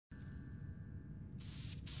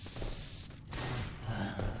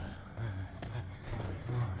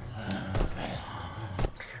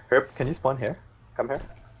Herb, can you spawn here? Come here.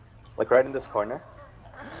 Like right in this corner.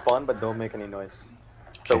 Spawn, but don't make any noise.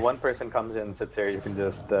 So one person comes in, sits here, you can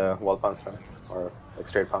just wall pounce them. Or like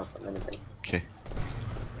straight pounce them, anything. Okay.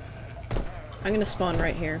 I'm gonna spawn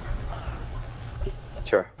right here.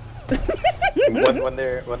 Sure. when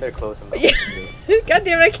they're close and God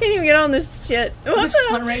damn it, I can't even get on this shit. You're gonna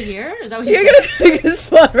spawn right here? Is that what you're gonna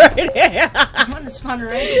spawn right here? I'm gonna spawn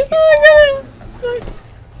right here. Oh my god.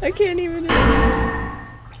 I can't even.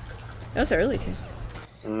 That was early tank.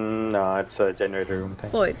 No, it's a generator room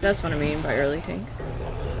tank. Boy, that's what I mean by early tank.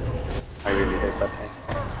 I really hate that tank.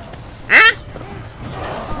 Ah!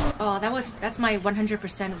 Oh, that's my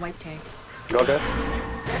 100% wipe tank. Go, go.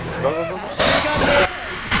 Go, go, go.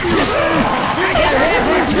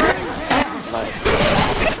 Nice.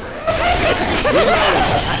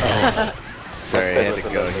 Sorry, I had to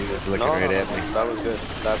go. He was looking right at me. That was good.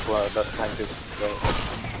 That's time to go.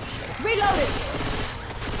 Reload it!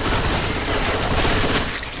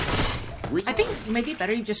 I think it might be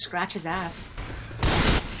better you just scratch his ass.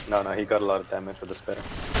 No, he got a lot of damage with the spitter.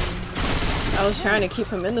 I was trying to keep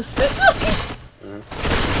him in the spit.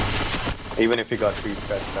 Even if you got 3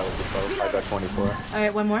 scratches, that would be 12. I got 24.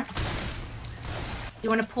 Alright, one more. You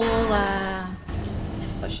wanna pull, oh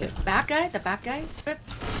shit. the back guy? And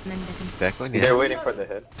then they can... Back one? Yeah. They're waiting for the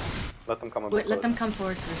hit. Let them come. Wait, let them come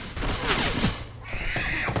forward first.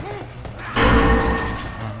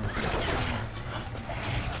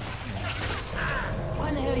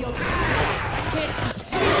 Why the hell you...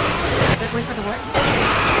 Wait for the ward.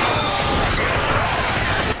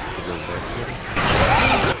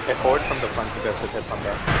 If horde from the front, you guys should hit from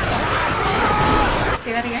back.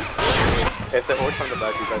 Say that again? If the horde from the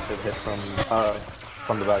back, you guys should hit from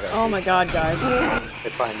the back. Oh my god, guys.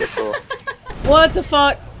 It's fine, just go. What the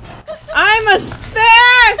fuck? I'm a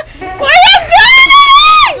spare! What are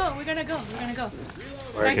you doing? We're gonna go.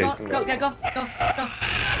 Okay, Go.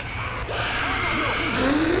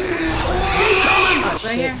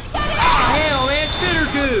 Right here. Hell, man, spitter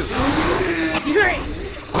dude!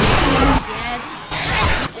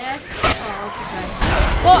 Yes. Oh, okay.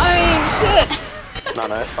 Well, I mean, shit. No,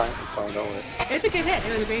 it's fine, don't worry. It's a good hit. It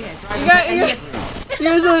was a great hit. You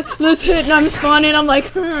guys are, let's hit, and I'm spawning. I'm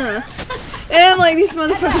like, huh. And I'm like, these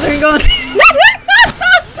motherfuckers are going.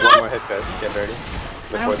 One more hit, guys. Get ready.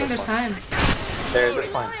 I don't think there's time. It's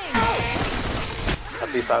fine.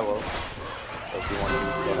 At least I will. So if you want to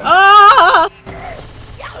get it. Ah!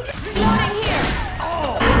 Loading here!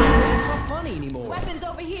 Oh, it's not funny anymore. Weapons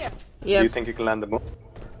over here. Do you think you can land the boom?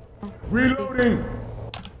 Reloading!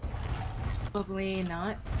 Probably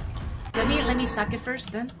not. Let me suck it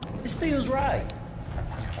first then. This feels right.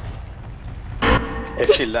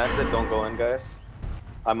 If she lands it, don't go in, guys.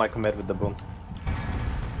 I might commit with the boom.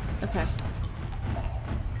 Okay.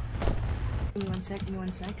 Give me one sec.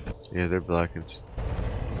 Yeah, they're blocking.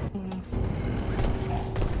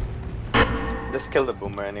 Just kill the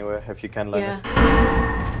boomer anyway, if you can land it.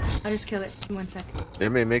 I'll just kill it. Give me 1 sec. They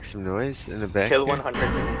may make some noise in the back. Kill here. 100.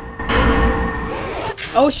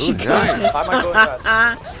 Oh shit. Nice. I might go with that.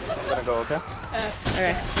 I'm gonna go, okay?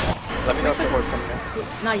 Okay. Let me know if the horse coming in.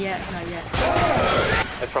 Not yet.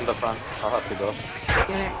 It's from the front. I'll have to go.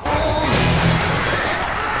 Get it.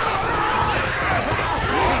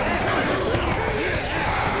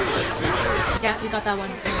 Yeah, you got that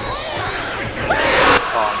one.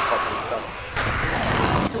 Oh, I'm fucking stuck.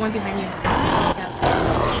 The one behind you. Yeah.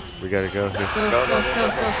 We gotta go. Go.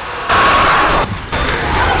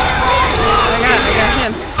 I got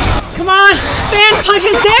him. Come on! Fan, punch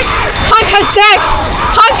his dick! Punch his dick!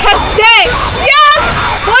 Punch his dick! Yes!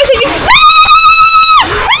 Why is it you?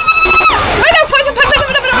 Right there! Punch him!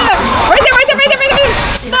 Right there!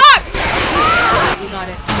 Fuck! You got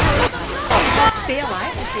it. Stay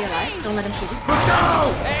alive. Don't let him shoot you.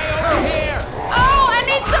 Hey, over here! Oh, I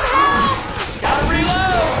need some help! Gotta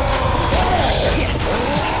reload!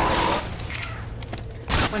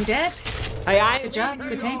 One dead. Hey, Good job.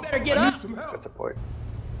 Good tank. better get up! Good support.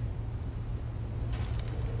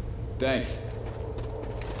 Thanks.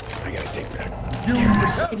 I gotta take that.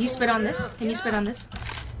 Can you spit on this?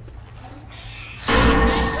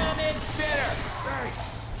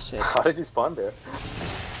 Shit. How did you spawn there?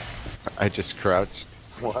 I just crouched.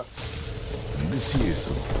 What? This here is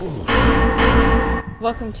some bullshit.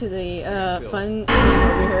 Welcome to the fun thing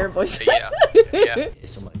over here, boys. Yeah.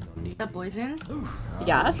 Somebody gonna need The boys in.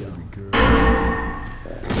 Yes.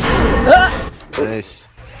 Nice.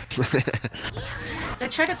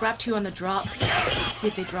 Let's try to grab 2 on the drop. See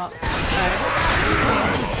if they drop.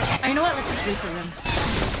 You know what? Let's just wait for them.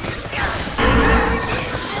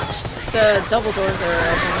 The double doors are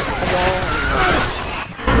open. The wall.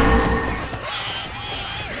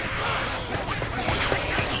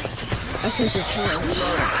 Essence of Charm.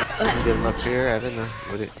 Get him up here. I don't know.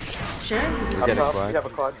 Would it? Sure. We Up got a top, quad. we have a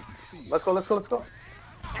quad. Let's go, let's go, let's go.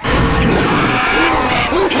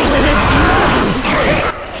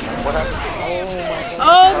 What happened?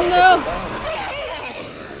 Oh no!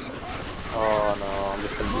 Oh no, I'm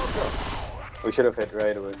just gonna go. We should have hit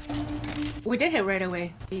right away. We did hit right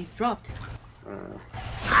away. He dropped.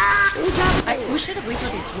 We should have waited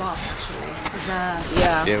till they dropped actually. 'Cause,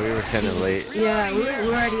 Yeah. Yeah, we were kind of late. yeah, we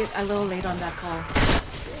were already a little late on that call.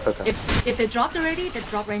 It's okay. If they dropped already, they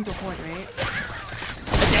dropped right into port, right?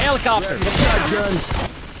 It's a helicopter.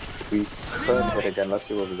 We could hit again. Let's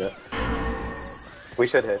see what we get. We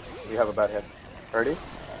should hit. We have a bad hit. Ready?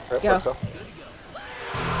 Right, Yeah. let's go.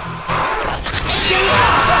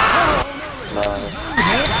 Nice.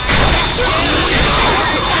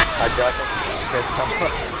 I got him. Okay, come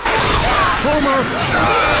on.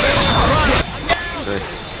 Nice.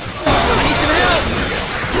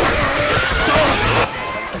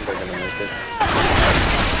 I think they're gonna make it.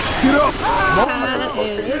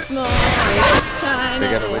 China is more. China They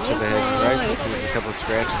got a witch in the head. is Rice more. sees a couple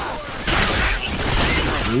scratches.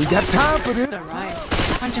 We got time for this. The Rise.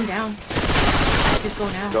 Punch him down. Just go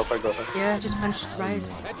now. Go for it, go for it. Yeah, just punch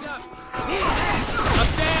Rise.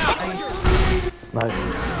 Nice.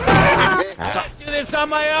 Nice. Do this on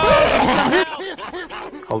my own.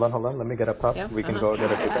 Hold on. Let me get up top. Yeah, We can go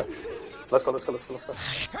get a pickup. Let's go, let's go, let's go, let's go.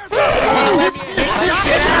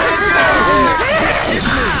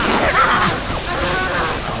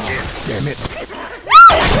 Damn it.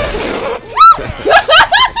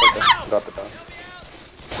 Got the down.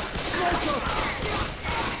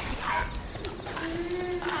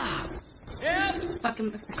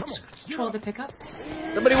 Fucking control the pickup.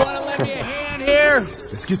 Somebody want to lend me a hand here?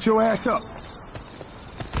 Let's get your ass up.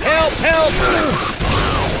 Help! Help!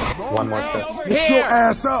 One more step. Get your Here!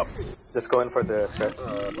 ass up. Just go in for the stretch.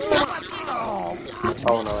 Oh no. It's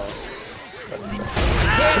on my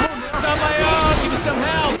own. Give me some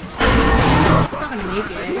help. It's not gonna make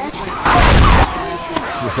it.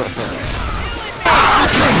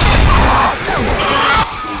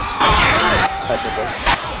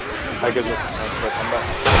 I give this but come back.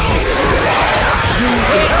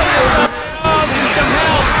 Oh, give me some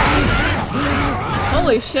help.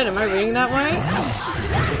 Holy shit, am I reading that right?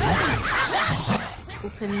 We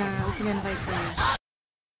can invite the...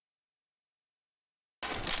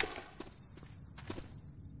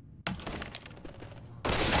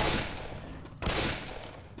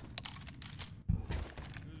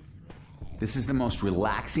 This is the most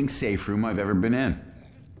relaxing safe room I've ever been in.